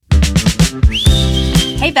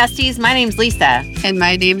Hey besties, my name's Lisa. And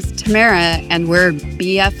my name's Tamara, and we're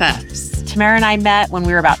BFFs. Tamara and I met when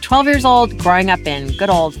we were about 12 years old, growing up in good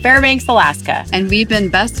old Fairbanks, Alaska. And we've been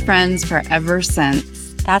best friends forever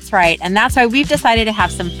since. That's right. And that's why we've decided to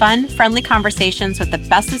have some fun, friendly conversations with the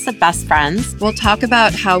bestest of best friends. We'll talk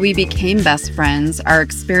about how we became best friends, our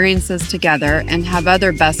experiences together, and have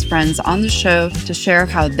other best friends on the show to share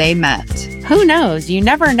how they met. Who knows? You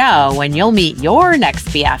never know when you'll meet your next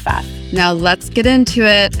BFF. Now let's get into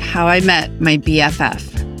it, how I met my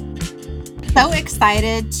BFF. So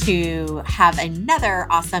excited to have another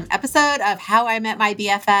awesome episode of How I Met My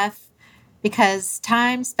BFF, because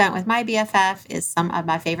time spent with my BFF is some of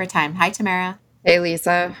my favorite time. Hi, Tamara. Hey,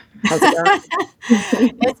 Lisa. How's it going?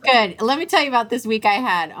 It's good. Let me tell you about this week I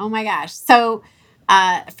had. Oh my gosh. So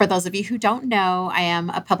for those of you who don't know, I am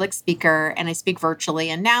a public speaker and I speak virtually.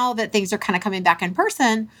 And now that things are kind of coming back in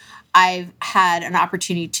person, I've had an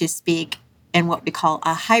opportunity to speak in what we call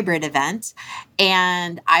a hybrid event.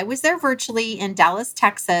 And I was there virtually in Dallas,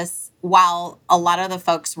 Texas, while a lot of the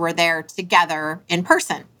folks were there together in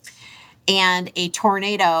person. And a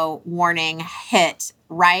tornado warning hit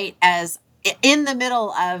right as in the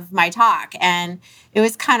middle of my talk. And it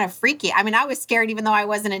was kind of freaky. I mean, I was scared, even though I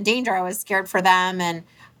wasn't in danger. I was scared for them. And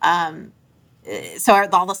so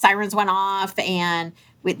all the sirens went off and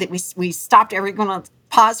we stopped. Everyone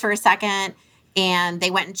paused for a second. And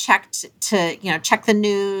they went and checked check the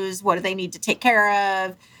news. What do they need to take care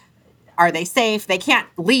of? Are they safe? They can't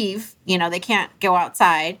leave. They can't go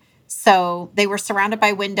outside. So they were surrounded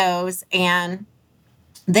by windows, and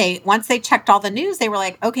once they checked all the news, they were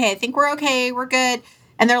like, okay, I think we're okay. We're good.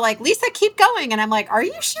 And they're like, Lisa, keep going. And I'm like, are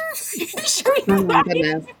you sure? Oh my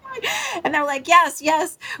goodness. And they're like,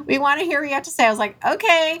 yes, we want to hear what you have to say. I was like,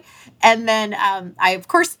 okay. And then I, of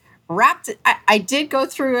course, I did go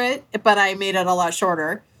through it, but I made it a lot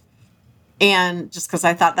shorter. And just because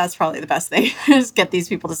I thought that's probably the best thing is get these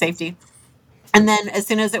people to safety. And then as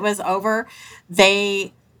soon as it was over,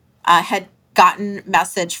 they had gotten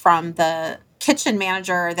message from the kitchen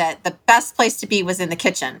manager that the best place to be was in the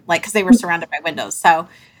kitchen, because they were surrounded by windows. So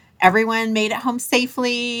everyone made it home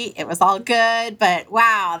safely. It was all good. But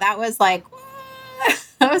wow, that was like,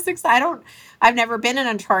 I was excited. I've never been in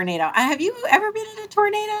a tornado. Have you ever been in a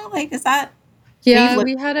tornado? Is that? Yeah,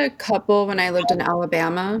 we had a couple when I lived in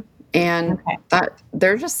Alabama, and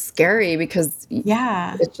they're just scary because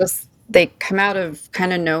it's just, they come out of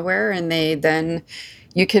kind of nowhere, and then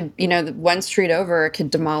you could, one street over, it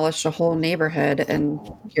could demolish a whole neighborhood, and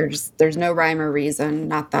there's no rhyme or reason.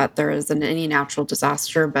 Not that there isn't any natural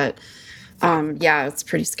disaster, but it's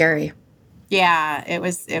pretty scary. Yeah, it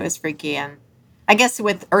was freaky. And I guess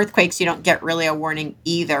with earthquakes, you don't get really a warning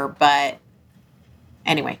either. But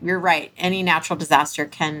anyway, you're right. Any natural disaster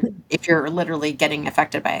can, if you're literally getting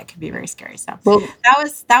affected by it, can be very scary. So that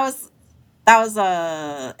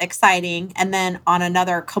was exciting. And then on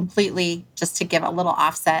another completely, just to give a little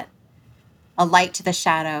offset, a light to the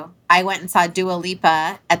shadow, I went and saw Dua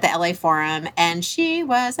Lipa at the LA Forum, and she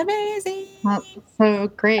was amazing. Well, so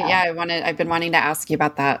great. Yeah, I've been wanting to ask you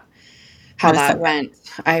about that, how that went.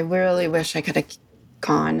 I really wish I could have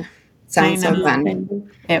gone. Sounds so fun.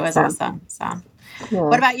 It was awesome. So cool.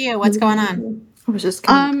 What about you? What's going on? I was just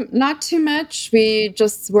not too much.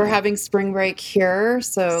 We're having spring break here,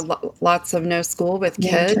 so lots of no school with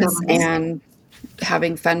kids and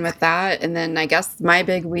having fun with that. And then I guess my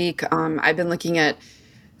big week, I've been looking at,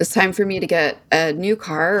 it's time for me to get a new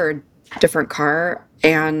car or different car.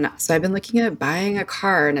 And so I've been looking at buying a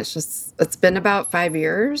car, and it's been about 5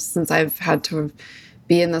 years since I've had to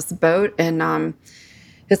be in this boat. And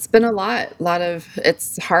it's been a lot of,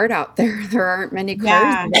 it's hard out there. There aren't many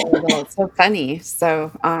cars available. It's so funny.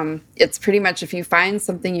 So it's pretty much, if you find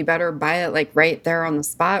something, you better buy it right there on the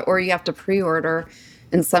spot, or you have to pre-order.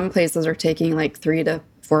 And some places are taking 3 to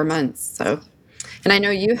 4 months. So, and I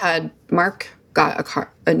know Mark got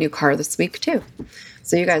a new car this week too.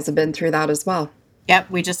 So you guys have been through that as well.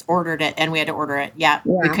 Yep, we just ordered it, and we had to order it. Yeah.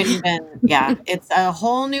 We couldn't even. It's a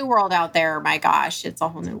whole new world out there. My gosh, it's a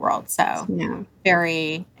whole new world. So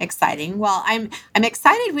very exciting. Well, I'm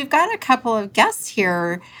excited. We've got a couple of guests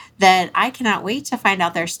here that I cannot wait to find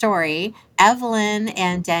out their story. Evelyn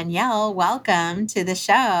and Danielle, welcome to the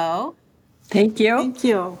show. Thank you. Thank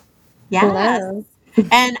you. Yes. Hello.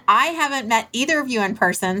 And I haven't met either of you in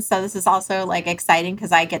person, so this is also exciting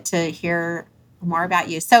because I get to hear more about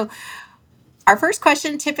you. So our first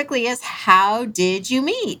question typically is, how did you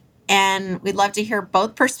meet? And we'd love to hear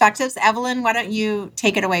both perspectives. Evelyn, why don't you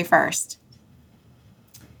take it away first?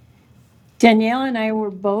 Danielle and I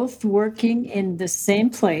were both working in the same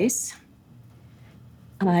place.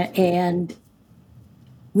 And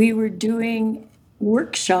we were doing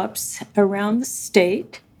workshops around the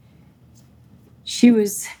state. She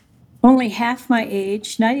was only half my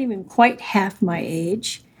age, not even quite half my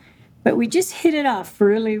age, but we just hit it off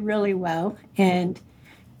really, really well. And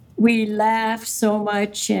we laughed so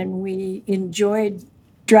much and we enjoyed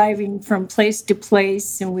driving from place to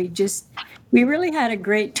place. And we really had a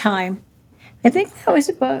great time. I think that was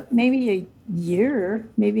about maybe a year,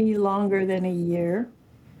 maybe longer than a year.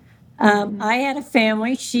 I had a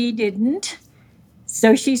family, she didn't.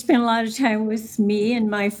 So she spent a lot of time with me and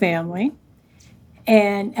my family.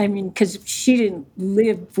 And I mean, because she didn't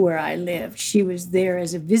live where I lived, she was there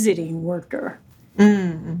as a visiting worker.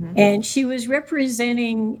 Mm-hmm. And she was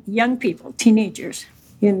representing young people, teenagers,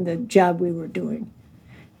 in the job we were doing.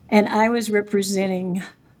 And I was representing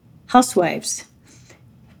housewives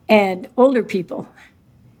and older people.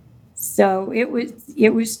 So it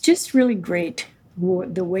was just really great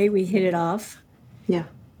the way we hit it off. Yeah.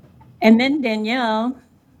 And then Danielle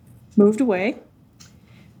moved away,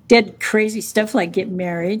 did crazy stuff like get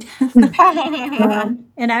married.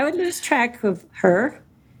 And I would lose track of her,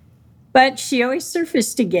 but she always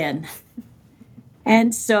surfaced again.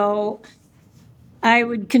 And so I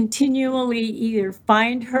would continually either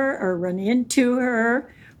find her or run into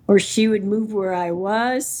her, or she would move where I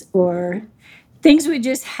was, or things would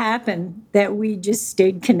just happen that we just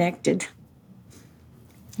stayed connected.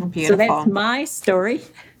 Beautiful. So that's my story.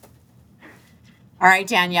 All right,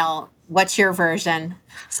 Danielle, what's your version?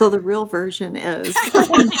 So the real version is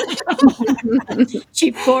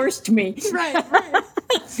She forced me. right.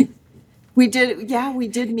 We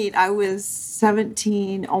did meet. I was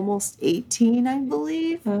 17, almost 18, I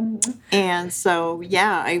believe. And so,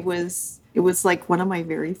 yeah, it was like one of my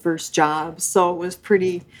very first jobs. So it was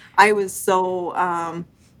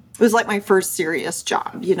it was like my first serious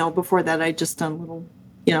job, before that I'd just done little,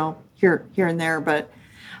 here and there. But,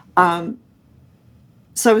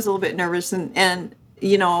 so I was a little bit nervous and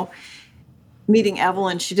meeting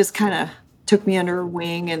Evelyn, she just kind of took me under her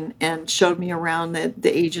wing and showed me around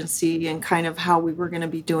the agency and kind of how we were going to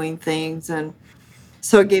be doing things. And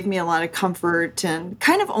so it gave me a lot of comfort and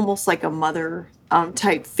kind of almost like a mother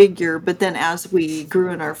type figure. But then as we grew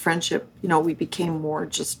in our friendship, we became more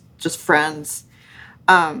just friends.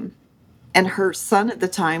 And her son at the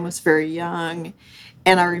time was very young.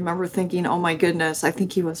 And I remember thinking, oh my goodness, I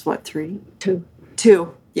think he was what, 3? 2.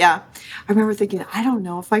 2. Yeah. I remember thinking, I don't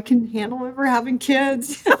know if I can handle ever having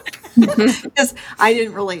kids. Because I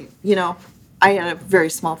didn't really, I had a very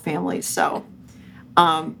small family. So,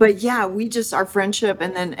 but yeah, our friendship,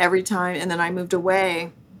 and then and then I moved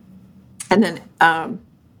away. And then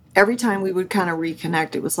every time we would kind of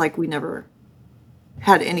reconnect, it was like we never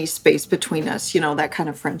had any space between us, that kind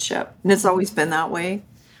of friendship. And it's always been that way.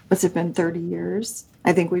 What's it been, 30 years?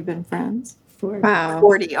 I think we've been friends. 40. Wow.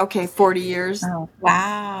 40. Okay, 40 years. Oh,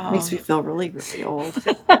 Wow. Makes me feel really, really old.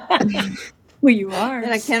 well, you are.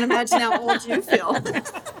 And I can't imagine how old you feel.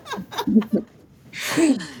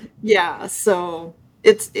 Yeah, so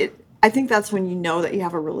I think that's when you know that you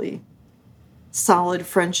have a really solid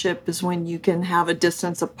friendship, is when you can have a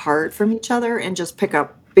distance apart from each other and just pick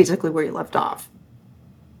up basically where you left off.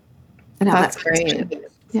 And have That's great.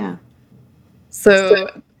 Yeah.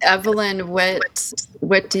 So, Evelyn,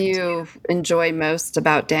 what do you enjoy most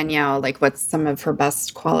about Danielle? Like, what's some of her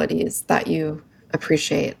best qualities that you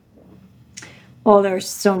appreciate? Oh, there's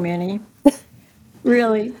so many.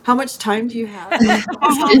 Really. How much time do you have?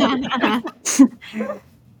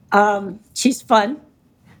 She's fun.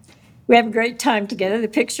 We have a great time together. The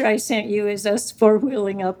picture I sent you is us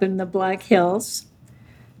four-wheeling up in the Black Hills.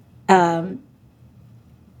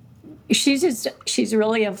 She's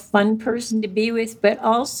really a fun person to be with, but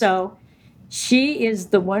also she is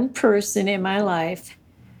the one person in my life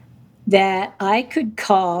that I could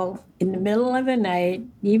call in the middle of the night,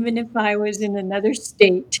 even if I was in another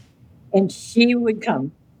state, and she would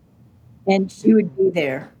come and she would be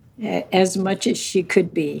there as much as she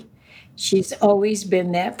could be. She's always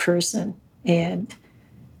been that person. And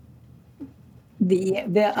the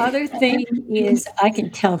other thing is I can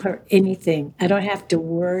tell her anything. I don't have to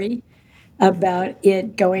worry about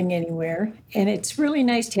it going anywhere. And it's really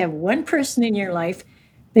nice to have one person in your life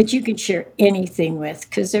that you can share anything with,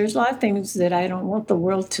 because there's a lot of things that I don't want the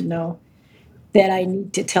world to know that I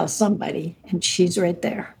need to tell somebody, and she's right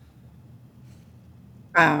there.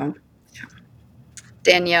 Wow.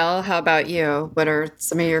 Danielle, how about you? What are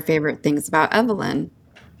some of your favorite things about Evelyn?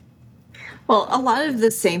 Well, a lot of the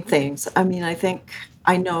same things. I mean,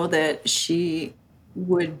 I know that she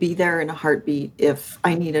would be there in a heartbeat if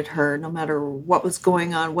I needed her, no matter what was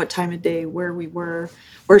going on, what time of day, where we were,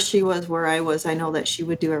 where she was, where I was. I know that she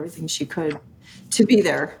would do everything she could to be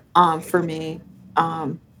there for me.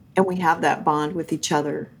 And we have that bond with each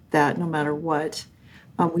other that no matter what,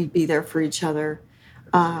 we'd be there for each other.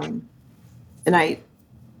 And I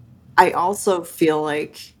also feel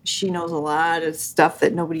like she knows a lot of stuff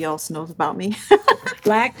that nobody else knows about me.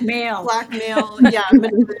 Blackmail. Blackmail, yeah,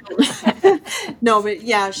 material. No, but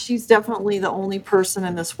yeah, she's definitely the only person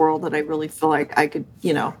in this world that I really feel like I could,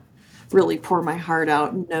 really pour my heart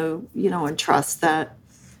out and know, and trust that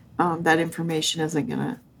that information isn't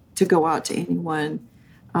gonna to go out to anyone.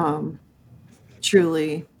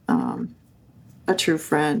 Truly, a true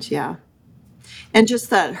friend, yeah, and just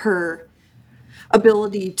that her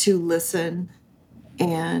ability to listen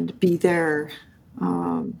and be there,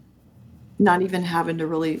 not even having to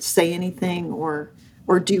really say anything or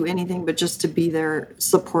do anything, but just to be there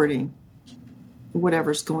supporting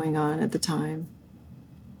whatever's going on at the time.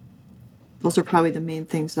 Those are probably the main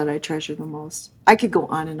things that I treasure the most. I could go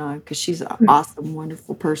on and on because she's an awesome,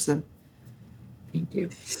 wonderful person. Thank you.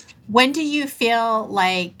 When do you feel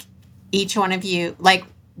like each one of you, like,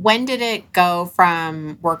 when did it go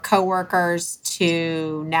from we're coworkers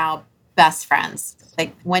to now best friends?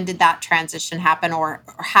 Like, when did that transition happen, or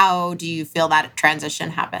how do you feel that transition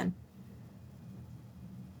happened?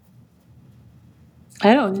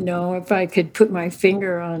 I don't know if I could put my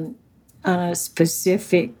finger on a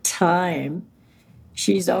specific time.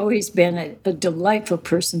 She's always been a delightful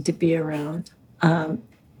person to be around.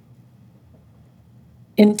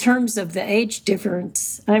 In terms of the age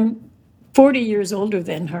difference, I'm 40 years older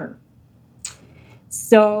than her.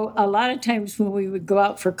 So a lot of times when we would go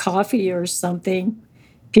out for coffee or something,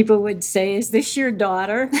 people would say, "Is this your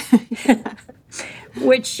daughter?"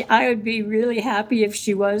 Which I would be really happy if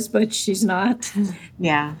she was, but she's not.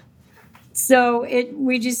 Yeah. So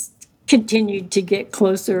we just continued to get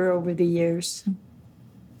closer over the years.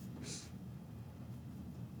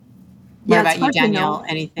 What Yeah, it's about you, hard to know. Danielle?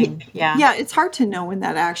 Anything? Yeah. Yeah, it's hard to know when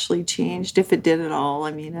that actually changed, if it did at all.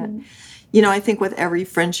 I mean, I think with every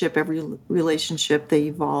friendship, every relationship, they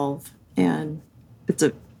evolve, and it's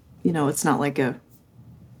it's not like an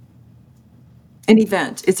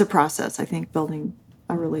event. It's a process. I think building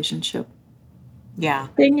a relationship. Yeah.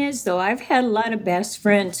 Thing is, though, I've had a lot of best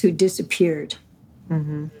friends who disappeared.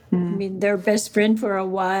 Mm-hmm. I mean, they're best friend for a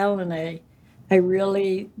while, and I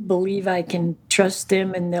really believe I can trust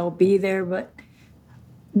them and they'll be there, but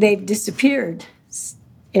they've disappeared.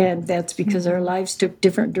 And that's because our lives took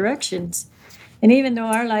different directions. And even though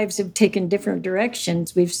our lives have taken different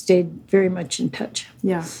directions, we've stayed very much in touch.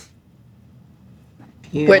 Yeah.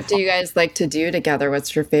 What do you guys like to do together?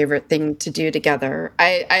 What's your favorite thing to do together?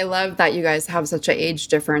 I love that you guys have such an age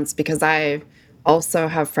difference because I also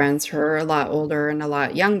have friends who are a lot older and a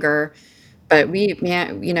lot younger, but we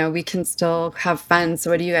can still have fun.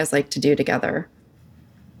 So what do you guys like to do together?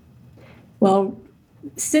 Well,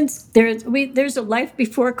 since there's a life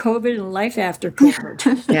before COVID and a life after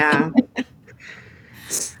COVID. Yeah.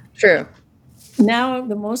 True. Now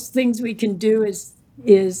the most things we can do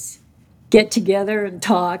is get together and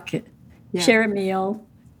talk, share a meal,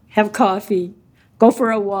 have coffee, go for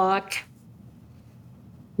a walk,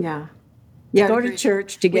 Yeah. Yeah. go to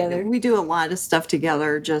church together. We do a lot of stuff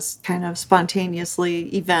together, just kind of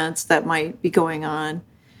spontaneously, events that might be going on,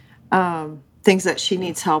 things that she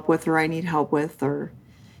needs help with or I need help with, or,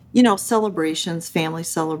 celebrations, family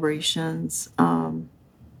celebrations.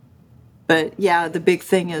 But yeah, the big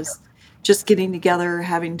thing is just getting together,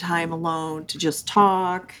 having time alone to just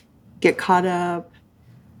talk, get caught up,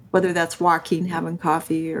 whether that's walking, having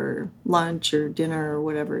coffee or lunch or dinner or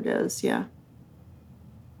whatever it is. Yeah.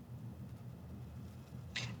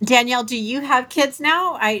 Danielle, do you have kids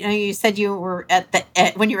now? I know you said you were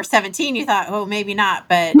when you were 17, you thought, oh, maybe not,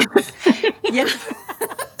 but Yeah.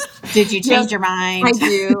 did you change your mind?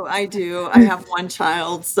 I do. I have one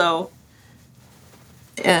child, so,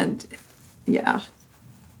 and yeah,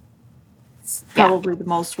 it's probably the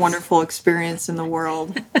most wonderful experience in the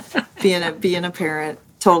world, being a parent.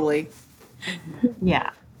 Totally. Yeah.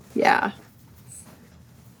 Yeah.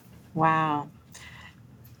 Wow.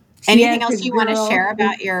 She Anything has else a you want to girl- share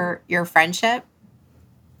about your friendship?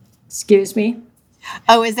 Excuse me?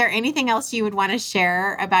 Oh, is there anything else you would want to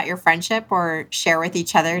share about your friendship or share with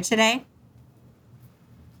each other today?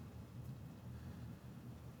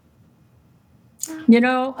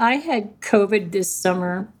 I had COVID this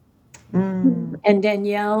summer, and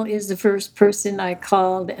Danielle is the first person I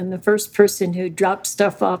called and the first person who dropped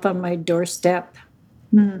stuff off on my doorstep.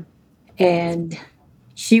 And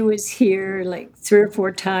she was here like 3 or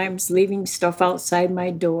 4 times, leaving stuff outside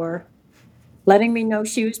my door, letting me know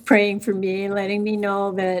she was praying for me, letting me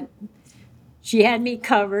know that She had me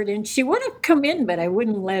covered, and she would have come in, but I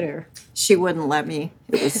wouldn't let her. She wouldn't let me.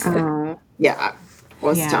 It was, yeah, it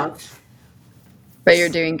was Yeah. tough. But you're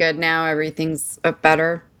doing good now. Everything's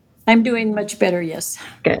better. I'm doing much better, yes.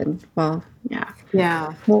 Good. Well, yeah.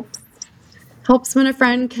 Yeah. Helps when a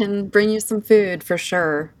friend can bring you some food for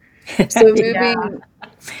sure. So moving,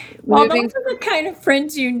 Well, moving, those are the kind of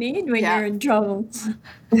friends you need when Yeah. you're in trouble.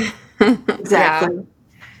 Exactly. yeah.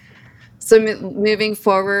 So moving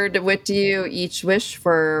forward, what do you each wish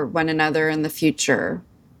for one another in the future?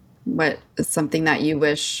 What is something that you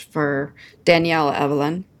wish for Danielle,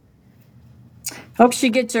 Evelyn? Hope she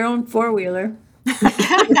gets her own four-wheeler,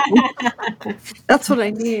 That's what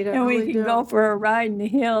I need. I and we really can do. go for a ride in the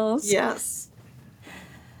hills. Yes.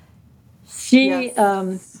 She,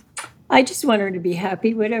 Yes. I just want her to be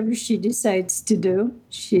happy, whatever she decides to do.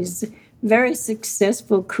 She's a very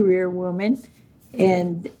successful career woman,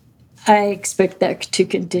 and I expect that to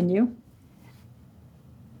continue.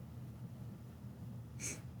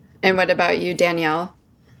 And what about you, Danielle,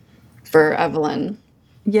 for Evelyn?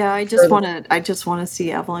 Yeah, I just want to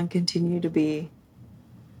see Evelyn continue to be,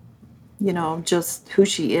 just who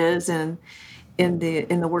she is, and in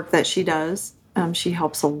the work that she does. She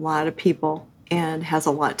helps a lot of people and has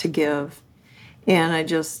a lot to give. And I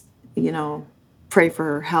just, pray for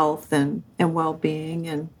her health and well-being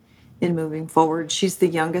and in moving forward. She's the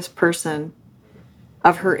youngest person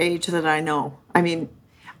of her age that I know. I mean,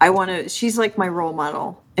 she's like my role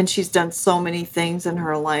model, and she's done so many things in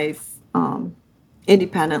her life,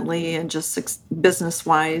 independently and just business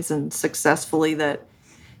wise and successfully, that,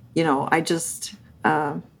 I just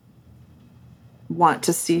want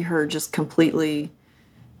to see her just completely,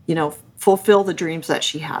 fulfill the dreams that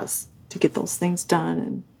she has, to get those things done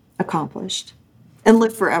and accomplished and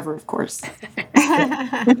live forever, of course.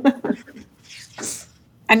 I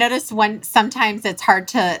noticed sometimes it's hard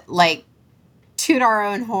to like toot our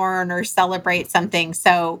own horn or celebrate something.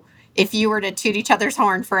 So if you were to toot each other's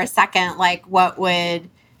horn for a second, like what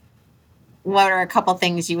are a couple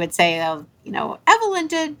things you would say of, Evelyn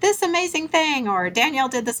did this amazing thing or Danielle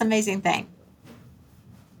did this amazing thing?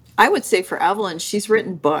 I would say for Evelyn, she's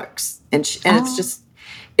written books, and it's just,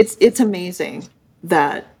 it's amazing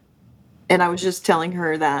that, and I was just telling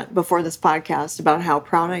her that before this podcast about how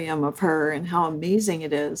proud I am of her and how amazing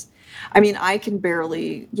it is. I mean, I can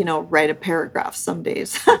barely, write a paragraph some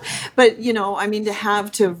days, but, I mean, to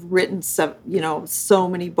have written so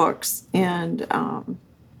many books and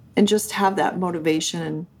just have that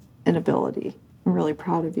motivation and ability. I'm really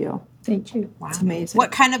proud of you. Thank you. Wow. It's amazing.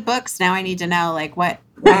 What kind of books? Now I need to know, like what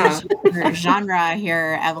is your genre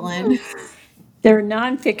here, Evelyn? They're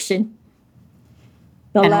nonfiction.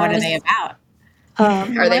 And what are they about?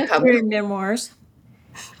 Are they published? Memoirs.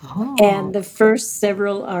 Oh. And the first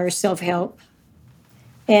several are self-help.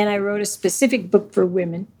 And I wrote a specific book for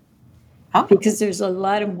women, because there's a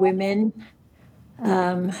lot of women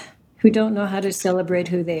who don't know how to celebrate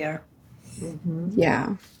who they are. Mm-hmm.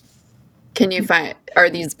 Yeah. Can you are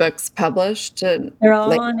these books published? They're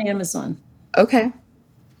all on Amazon. Okay.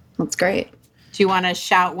 That's great. Do you want to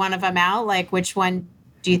shout one of them out? Like, which one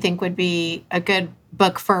do you think would be a good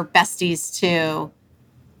book for besties to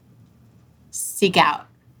seek out?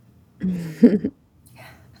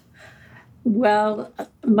 Well,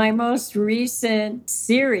 my most recent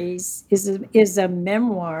series is a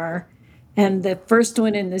memoir, and the first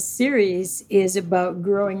one in the series is about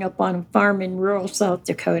growing up on a farm in rural South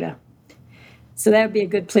Dakota. So that would be a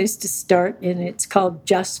good place to start, and it's called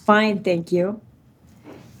Just Fine, Thank You,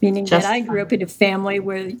 meaning that I grew up in a family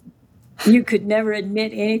where you could never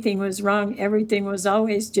admit anything was wrong. Everything was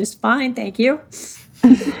always just fine, thank you.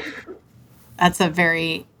 That's a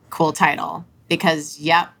very cool title because,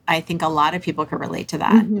 yep, I think a lot of people could relate to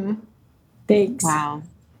that. Mm-hmm. Thanks. Wow.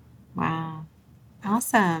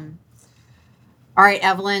 Awesome. All right,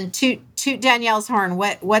 Evelyn, toot Danielle's horn.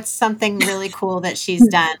 What's something really cool that she's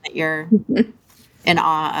done that you're in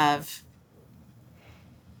awe of?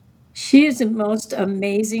 She is the most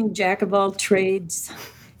amazing jack of all trades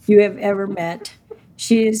you have ever met.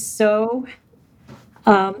 She is so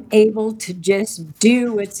able to just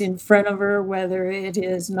do what's in front of her, whether it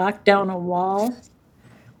is knock down a wall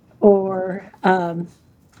or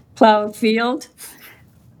plow a field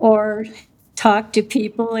or talk to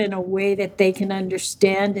people in a way that they can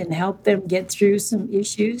understand and help them get through some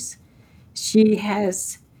issues.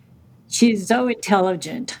 She's so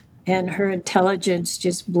intelligent, and her intelligence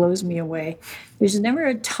just blows me away. There's never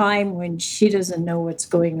a time when she doesn't know what's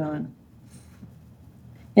going on.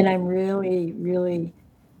 And I'm really, really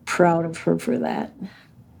proud of her for that.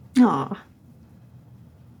 Aw.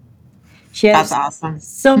 She has That's awesome.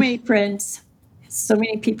 so many friends, So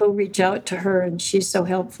many people reach out to her, and she's so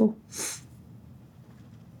helpful.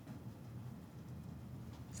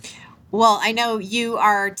 Well, I know you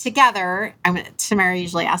are together. Tamara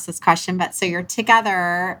usually asks this question, but so you're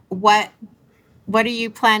together. What are you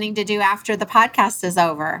planning to do after the podcast is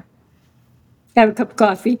over? Have a cup of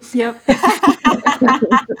coffee. Yep.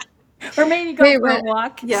 Or maybe go for a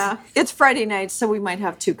walk. Yeah. It's Friday night, so we might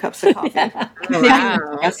have 2 cups of coffee. Oh,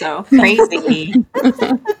 wow. So Crazy.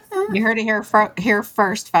 You heard it here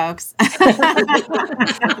first, folks.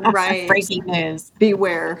 right. Breaking news.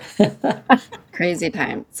 Beware. Crazy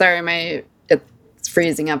time. Sorry, it's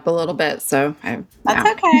freezing up a little bit, so That's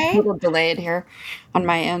okay. A little delayed here on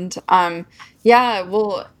my end. Yeah,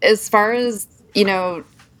 well, as far as, you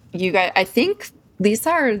guys, I think Lisa,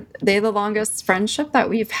 are they the longest friendship that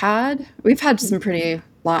we've had? We've had some pretty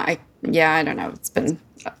long, I don't know. It's been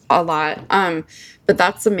a lot. But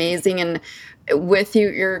that's amazing. And with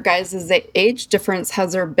your guys' age difference,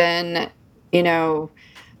 has there been,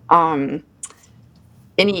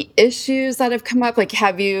 any issues that have come up? Like,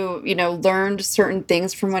 have you, learned certain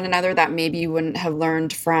things from one another that maybe you wouldn't have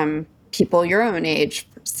learned from people your own age,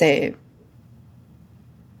 say?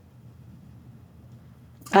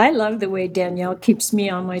 I love the way Danielle keeps me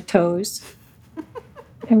on my toes.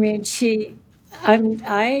 I mean,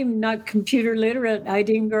 I'm not computer literate. I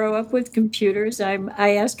didn't grow up with computers.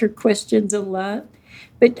 I ask her questions a lot,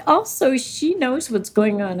 but also she knows what's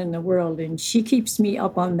going on in the world, and she keeps me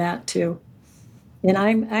up on that too. And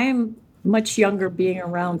I'm much younger being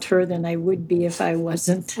around her than I would be if I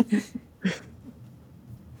wasn't.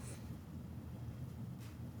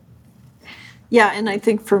 Yeah, and I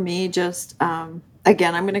think for me, just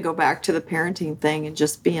again, I'm going to go back to the parenting thing, and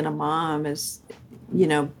just being a mom has,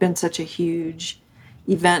 been such a huge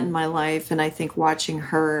event in my life. And I think watching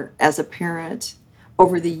her as a parent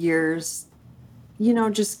over the years,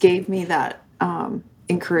 just gave me that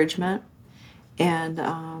encouragement,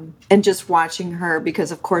 and just watching her,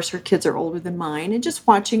 because of course her kids are older than mine, and just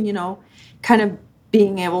watching, kind of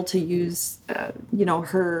being able to use,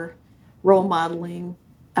 her role modeling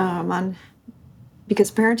on.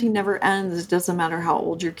 Because parenting never ends. It doesn't matter how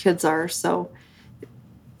old your kids are. So,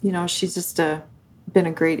 she's just been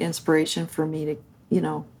a great inspiration for me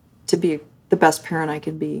to be the best parent I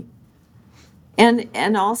can be.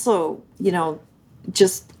 And also,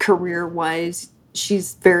 just career-wise,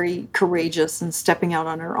 she's very courageous and stepping out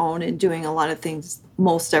on her own and doing a lot of things,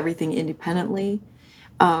 most everything independently,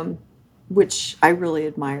 which I really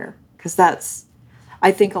admire. Because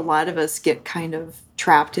I think a lot of us get kind of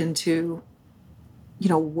trapped into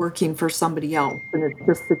working for somebody else, and it's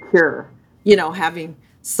just secure, having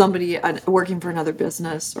somebody working for another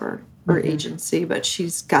business or agency, but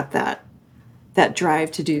she's got that drive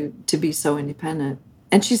to be so independent,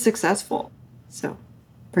 and she's successful. So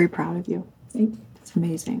very proud of you. Thank you. It's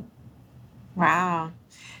amazing. Wow.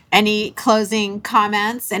 Any closing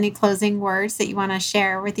comments, any closing words that you want to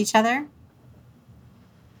share with each other?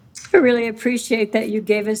 I really appreciate that you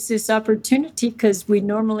gave us this opportunity, because we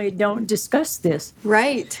normally don't discuss this.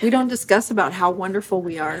 Right. We don't discuss about how wonderful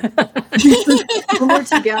we are when we're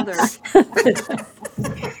together.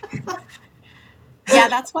 Yeah,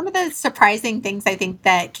 that's one of the surprising things I think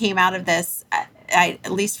that came out of this, at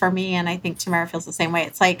least for me, and I think Tamara feels the same way.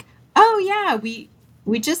 It's like, oh yeah,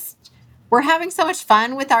 we're having so much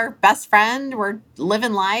fun with our best friend. We're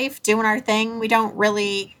living life, doing our thing. We don't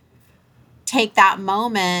really take that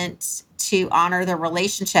moment to honor the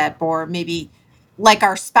relationship, or maybe like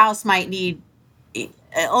our spouse might need a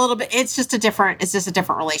little bit. It's just a different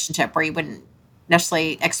relationship where you wouldn't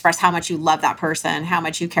necessarily express how much you love that person, how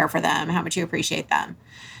much you care for them, how much you appreciate them,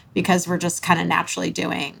 because we're just kind of naturally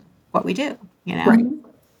doing what we do, Right.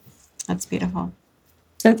 That's beautiful.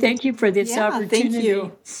 So thank you for this opportunity. Thank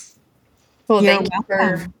you. Well, You're thank you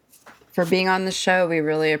welcome. for being on the show. We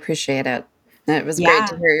really appreciate it. And it was Yeah. great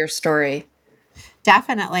to hear your story.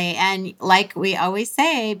 Definitely. And like we always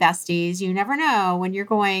say, besties, you never know when you're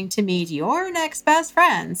going to meet your next best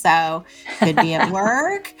friend. So could be at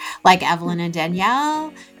work, like Evelyn and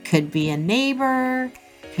Danielle, could be a neighbor,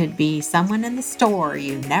 could be someone in the store.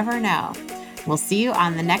 You never know. We'll see you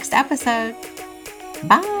on the next episode.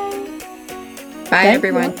 Bye. Bye, Thank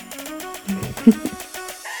everyone. you.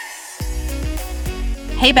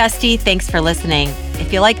 Hey, bestie, thanks for listening.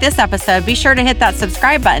 If you like this episode, be sure to hit that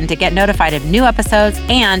subscribe button to get notified of new episodes,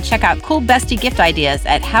 and check out cool bestie gift ideas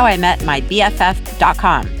at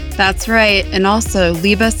howimetmybff.com. That's right. And also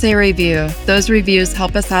leave us a review. Those reviews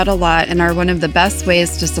help us out a lot and are one of the best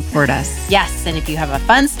ways to support us. Yes, and if you have a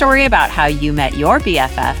fun story about how you met your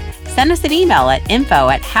BFF, send us an email at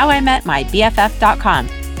info@howimetmybff.com.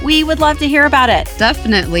 We would love to hear about it.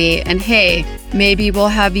 Definitely. And hey, Maybe we'll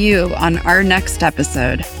have you on our next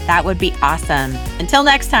episode. That would be awesome. Until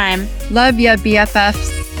next time. Love ya,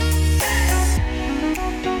 BFFs.